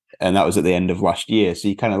bad. And that was at the end of last year. So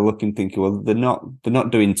you kind of look and think, well, they're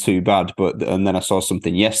not doing too bad. And then I saw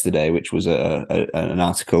something yesterday, which was an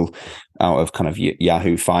article out of kind of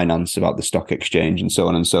Yahoo Finance about the stock exchange and so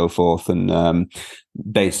on and so forth. And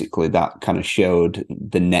basically that kind of showed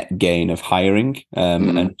the net gain of hiring.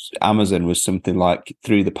 And Amazon was something like,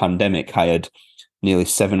 through the pandemic, hired nearly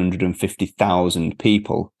 750,000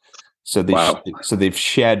 people. So they've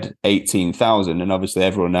shed 18,000, and obviously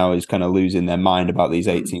everyone now is kind of losing their mind about these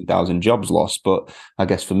 18,000 jobs lost. But I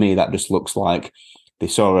guess for me, that just looks like they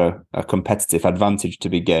saw a competitive advantage to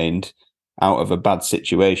be gained out of a bad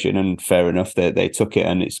situation, and fair enough, they took it,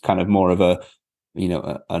 and it's kind of more of a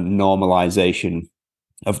normalization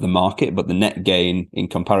of the market, but the net gain in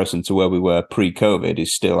comparison to where we were pre-COVID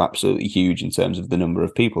is still absolutely huge in terms of the number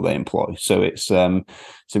of people they employ. So it's a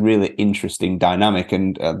really interesting dynamic.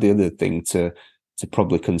 And the other thing to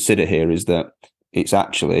probably consider here is that it's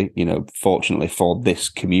actually, fortunately for this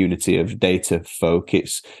community of data folk,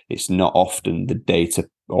 it's not often the data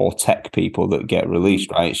or tech people that get released,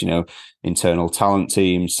 right? It's, internal talent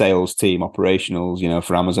team, sales team, operationals,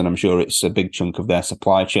 for Amazon, I'm sure it's a big chunk of their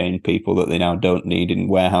supply chain people that they now don't need in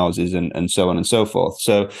warehouses and so on and so forth.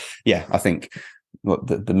 So yeah, I think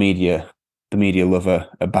the media love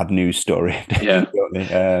a bad news story. Yeah.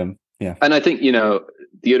 Yeah. And I think,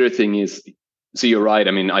 the other thing is, so you're right.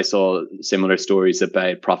 I mean, I saw similar stories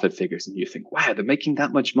about profit figures, and you think, wow, they're making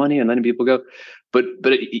that much money, and letting people go. But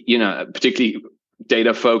particularly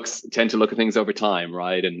data folks tend to look at things over time,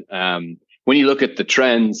 right? And when you look at the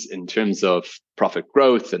trends in terms of profit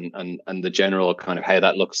growth and the general kind of how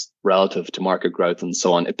that looks relative to market growth and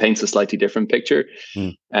so on, it paints a slightly different picture.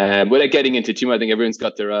 Without getting into too much, I think everyone's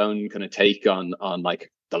got their own kind of take on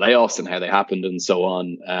like the layoffs and how they happened and so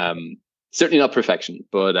on. Certainly not perfection,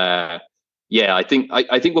 but yeah, I think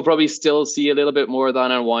we'll probably still see a little bit more of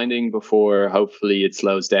that unwinding before hopefully it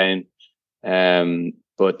slows down.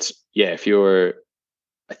 But yeah,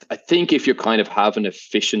 I think if you're kind of have an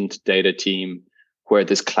efficient data team where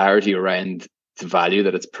there's clarity around the value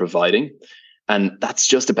that it's providing, and that's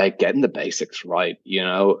just about getting the basics right.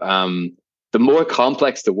 The more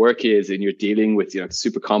complex the work is, and you're dealing with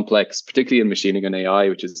super complex, particularly in machining and AI,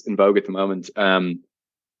 which is in vogue at the moment. How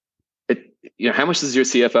much does your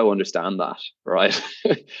CFO understand that, right?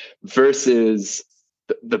 Versus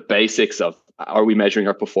the basics of, are we measuring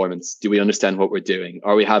our performance? Do we understand what we're doing?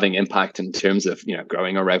 Are we having impact in terms of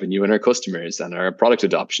growing our revenue and our customers and our product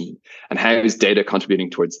adoption? And how is data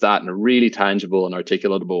contributing towards that in a really tangible and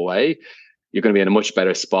articulatable way? You're going to be in a much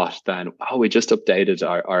better spot than, we just updated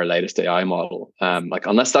our latest AI model.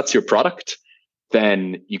 Unless that's your product,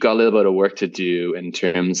 then you got a little bit of work to do in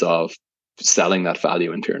terms of selling that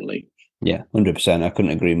value internally. Yeah, 100%. I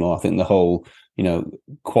couldn't agree more. I think the whole,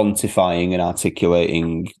 quantifying and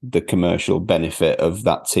articulating the commercial benefit of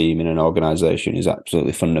that team in an organization is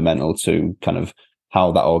absolutely fundamental to kind of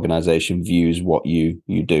how that organization views what you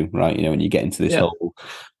do, right? When you get into this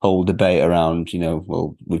whole debate around,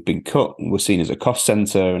 well, we've been cut, we're seen as a cost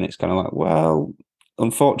center, and it's kind of like, well,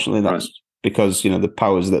 unfortunately, that's right. Because, the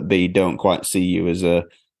powers that be don't quite see you as a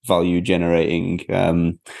value generating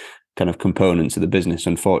kind of component to the business,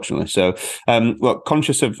 unfortunately. So, look,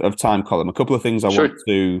 conscious of time, Colm, a couple of things I want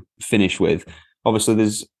to finish with. Obviously,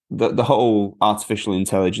 there's the whole artificial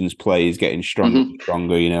intelligence play is getting stronger and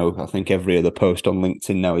stronger. I think every other post on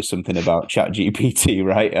LinkedIn now is something about ChatGPT,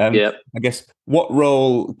 right? I guess what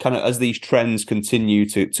role, kind of as these trends continue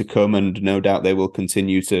to come, and no doubt they will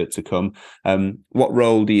continue to come, what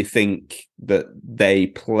role do you think that they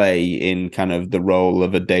play in kind of the role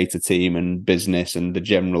of a data team and business and the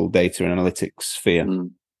general data analytics sphere?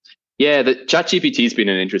 Yeah, the ChatGPT has been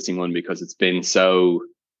an interesting one because it's been so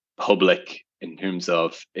public in terms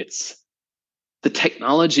of the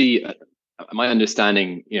technology. My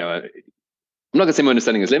understanding, I'm not gonna say my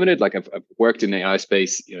understanding is limited. Like I've worked in the AI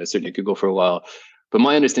space, certainly at Google for a while, but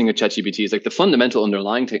my understanding of ChatGPT is like the fundamental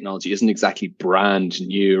underlying technology isn't exactly brand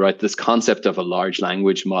new, right? This concept of a large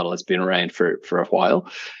language model has been around for a while.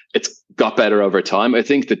 It's got better over time. I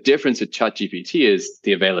think the difference with ChatGPT is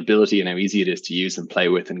the availability and how easy it is to use and play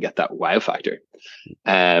with and get that wow factor.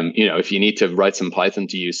 If you need to write some Python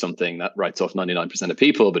to use something, that writes off 99% of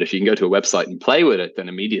people. But if you can go to a website and play with it, then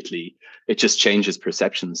immediately it just changes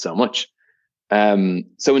perception so much.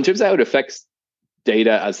 So in terms of how it affects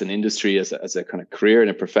data as an industry, as a kind of career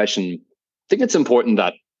and a profession, I think it's important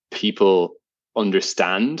that people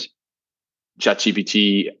understand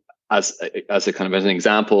ChatGPT as a kind of as an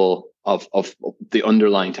example of the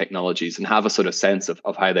underlying technologies and have a sort of sense of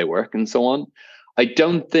how they work and so on. I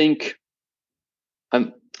don't think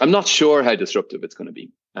I'm not sure how disruptive it's going to be.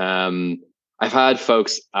 I've had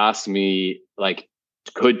folks ask me, like,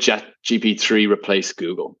 could ChatGPT replace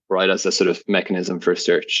Google, right, as a sort of mechanism for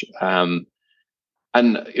search?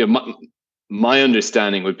 My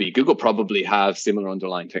understanding would be Google probably have similar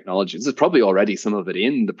underlying technologies. There's probably already some of it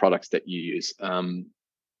in the products that you use.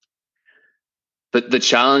 But the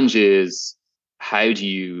challenge is, how do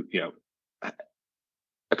you,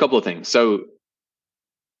 a couple of things. So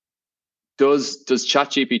does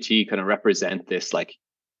ChatGPT kind of represent this like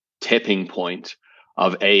tipping point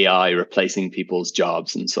of AI replacing people's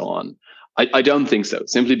jobs and so on? I don't think so,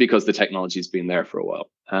 simply because the technology's been there for a while.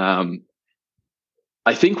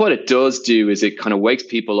 I think what it does do is it kind of wakes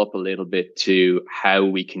people up a little bit to how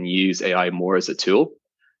we can use AI more as a tool.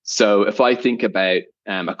 So if I think about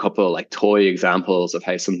a couple of like toy examples of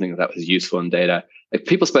how something that was useful in data, like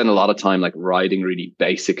people spend a lot of time like writing really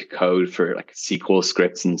basic code for like SQL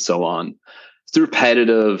scripts and so on. It's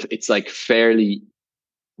repetitive. It's like fairly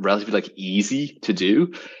relatively like easy to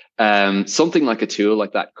do. Something like a tool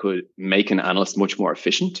like that could make an analyst much more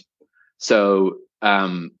efficient. So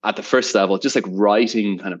at the first level, just like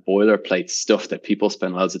writing kind of boilerplate stuff that people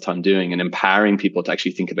spend loads of time doing and empowering people to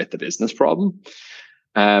actually think about the business problem.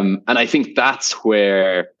 And I think that's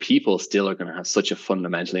where people still are going to have such a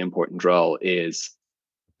fundamentally important role, is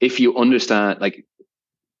if you understanding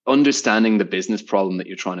the business problem that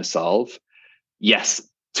you're trying to solve. Yes,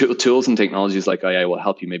 tools and technologies like AI will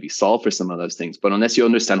help you maybe solve for some of those things, but unless you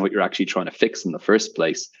understand what you're actually trying to fix in the first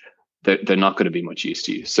place, they're not going to be much use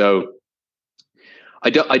to you. So I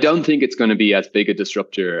don't think it's going to be as big a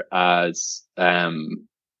disruptor as the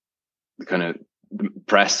kind of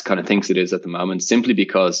press kind of thinks it is at the moment, simply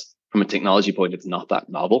because from a technology point, it's not that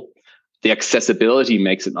novel. The accessibility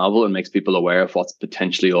makes it novel and makes people aware of what's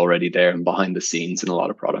potentially already there and behind the scenes in a lot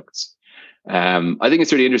of products. I think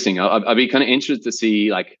it's really interesting. I'd be kind of interested to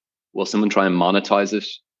see, like, will someone try and monetize it?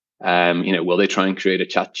 Will they try and create a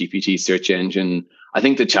ChatGPT search engine? I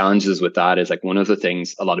think the challenges with that is, like, one of the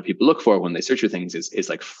things a lot of people look for when they search for things is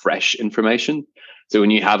like fresh information. So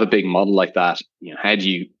when you have a big model like that, how do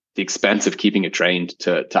you, the expense of keeping it trained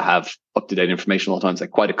to have up-to-date information all the time is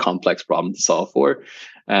like quite a complex problem to solve for.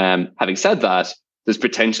 Having said that, there's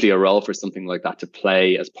potentially a role for something like that to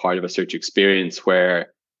play as part of a search experience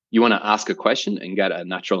where you want to ask a question and get a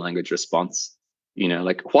natural language response.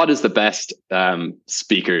 Like, what is the best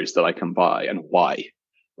speakers that I can buy and why?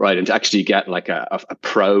 Right. And to actually get like a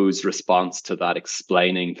prose response to that,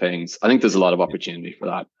 explaining things. I think there's a lot of opportunity for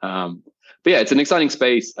that. But yeah, it's an exciting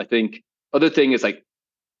space. I think other thing is, like,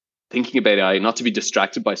 thinking about AI, not to be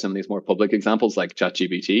distracted by some of these more public examples like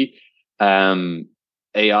ChatGPT.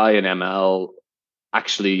 AI and ML,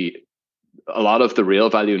 actually, a lot of the real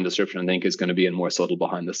value in disruption, I think, is going to be in more subtle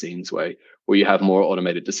behind the scenes way, where you have more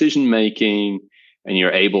automated decision making and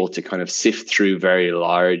you're able to kind of sift through very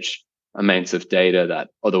large amounts of data that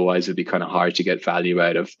otherwise would be kind of hard to get value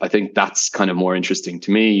out of. I think that's kind of more interesting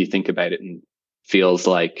to me. You think about it in fields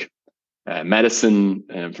like medicine,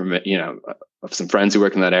 and from of some friends who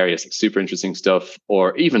work in that area, it's like super interesting stuff,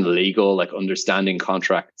 or even legal, like understanding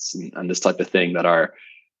contracts and this type of thing that are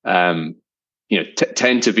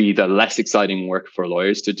tend to be the less exciting work for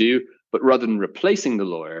lawyers to do. But rather than replacing the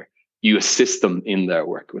lawyer, you assist them in their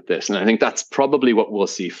work with this. And I think that's probably what we'll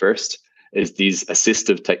see first, is these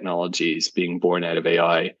assistive technologies being born out of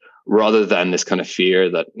AI, rather than this kind of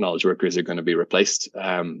fear that knowledge workers are going to be replaced.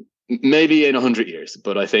 Maybe in 100 years,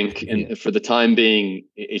 but I think for the time being,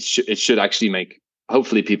 it should actually make,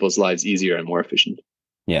 hopefully, people's lives easier and more efficient.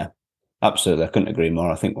 Yeah, absolutely. I couldn't agree more.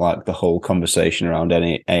 I think, like, the whole conversation around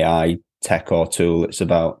any AI tech or tool, it's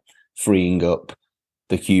about freeing up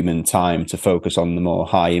the human time to focus on the more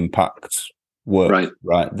high impact work,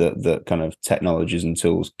 right? That kind of technologies and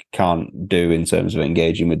tools can't do in terms of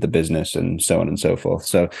engaging with the business and so on and so forth.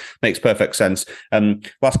 So makes perfect sense.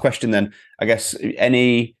 Last question then, I guess,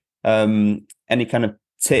 any kind of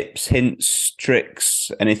tips, hints,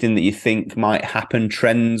 tricks, anything that you think might happen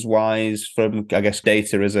trends wise from, I guess,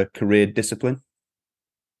 data as a career discipline?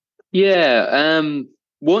 Yeah.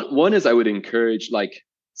 One is, I would encourage, like,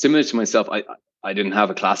 similar to myself, I didn't have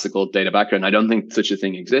a classical data background. I don't think such a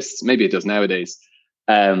thing exists. Maybe it does nowadays.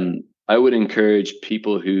 I would encourage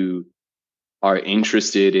people who are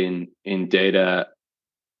interested in data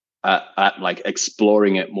at like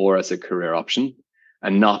exploring it more as a career option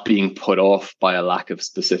and not being put off by a lack of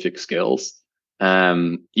specific skills.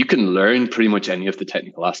 You can learn pretty much any of the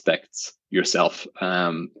technical aspects yourself.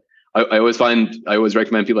 I always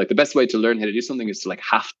recommend people, like, the best way to learn how to do something is to, like,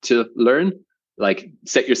 have to learn. Like,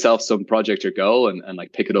 set yourself some project or goal and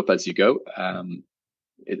like pick it up as you go.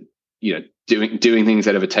 Doing things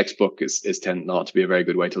out of a textbook is tend not to be a very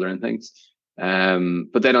good way to learn things.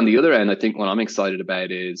 But then on the other end, I think what I'm excited about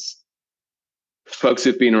is folks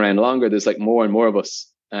who've been around longer. There's like more and more of us.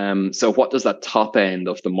 So what does that top end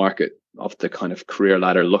of the market, of the kind of career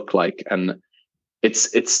ladder, look like? And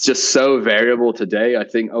it's just so variable today. I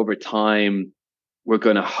think over time, we're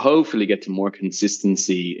going to hopefully get to more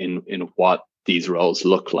consistency in what these roles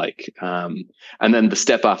look like. And then the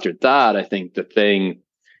step after that, I think the thing,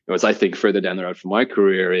 as I think further down the road for my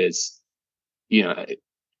career, is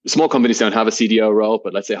small companies don't have a CDO role,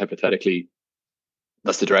 but let's say hypothetically,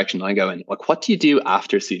 that's the direction I go in. Like, what do you do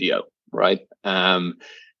after CDO, right?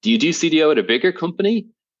 Do you do CDO at a bigger company?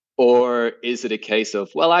 Or is it a case of,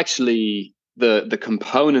 well, actually, the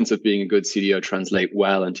components of being a good CDO translate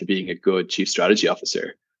well into being a good chief strategy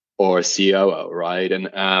officer or COO, right?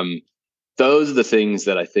 And those are the things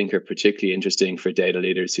that I think are particularly interesting for data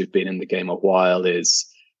leaders who've been in the game a while is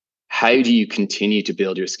how do you continue to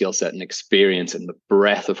build your skill set and experience and the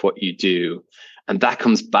breadth of what you do? And that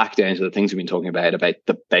comes back down to the things we've been talking about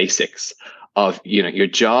the basics of, your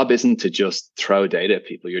job isn't to just throw data at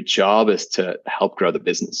people. Your job is to help grow the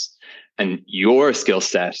business. And your skill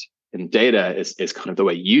set in data is kind of the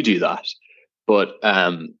way you do that. But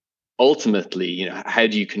ultimately, how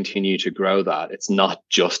do you continue to grow that? It's not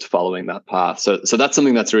just following that path. So that's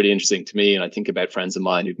something that's really interesting to me. And I think about friends of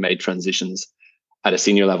mine who've made transitions at a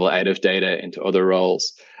senior level out of data into other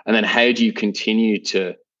roles. And then how do you continue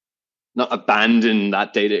to not abandon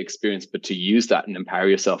that data experience, but to use that and empower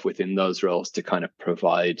yourself within those roles to kind of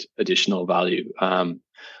provide additional value. I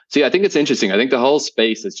think it's interesting. I think the whole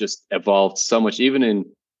space has just evolved so much, even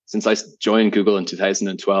since I joined Google in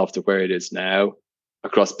 2012 to where it is now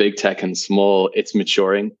across big tech and small, it's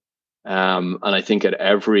maturing. And I think at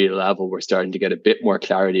every level, we're starting to get a bit more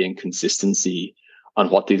clarity and consistency on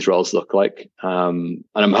what these roles look like. And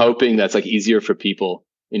I'm hoping that's like easier for people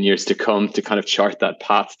in years to come to kind of chart that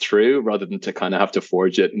path through rather than to kind of have to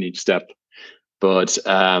forge it in each step. But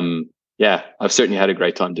I've certainly had a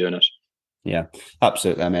great time doing it. Yeah,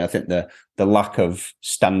 absolutely. I mean, I think the lack of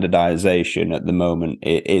standardization at the moment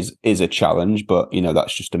is a challenge, but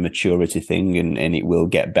that's just a maturity thing, and it will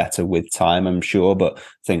get better with time, I'm sure. But I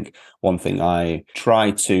think one thing I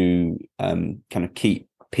try to kind of keep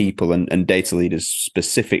people and data leaders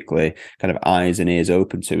specifically kind of eyes and ears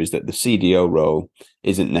open to is that the CDO role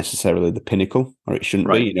isn't necessarily the pinnacle, or it shouldn't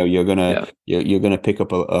be. You're gonna pick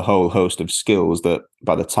up a whole host of skills that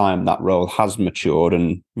by the time that role has matured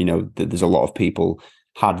and there's a lot of people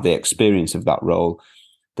had the experience of that role,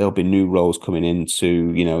 there'll be new roles coming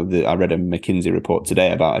into I read a McKinsey report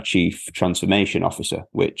today about a chief transformation officer,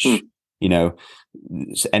 which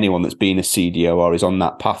anyone that's been a CDO or is on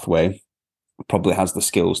that pathway probably has the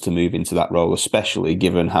skills to move into that role, especially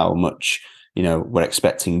given how much we're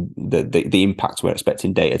expecting the impact we're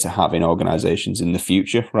expecting data to have in organizations in the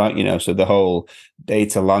future, right? So the whole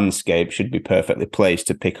data landscape should be perfectly placed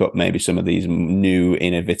to pick up maybe some of these new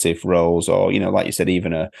innovative roles, or like you said,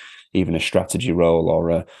 even a strategy role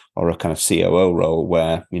or a kind of COO role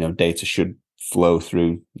where data should flow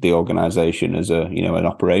through the organization as an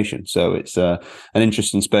operation. So it's an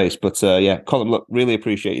interesting space. But Colin, look, really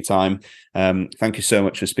appreciate your time. Thank you so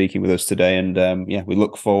much for speaking with us today. And we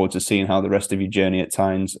look forward to seeing how the rest of your journey at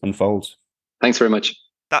Tynes unfolds. Thanks very much.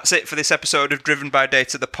 That's it for this episode of Driven by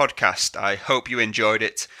Data, the podcast. I hope you enjoyed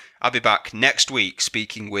it. I'll be back next week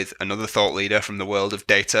speaking with another thought leader from the world of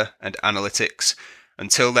data and analytics.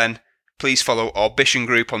 Until then, please follow Orbition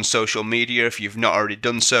Group on social media if you've not already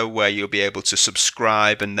done so, where you'll be able to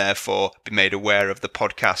subscribe and therefore be made aware of the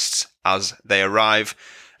podcasts as they arrive.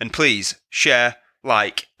 And please share,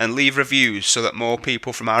 like, and leave reviews so that more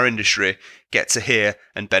people from our industry get to hear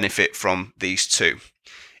and benefit from these too.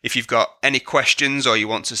 If you've got any questions or you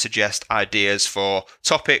want to suggest ideas for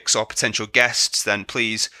topics or potential guests, then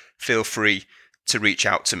please feel free to reach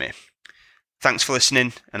out to me. Thanks for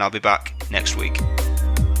listening, and I'll be back next week.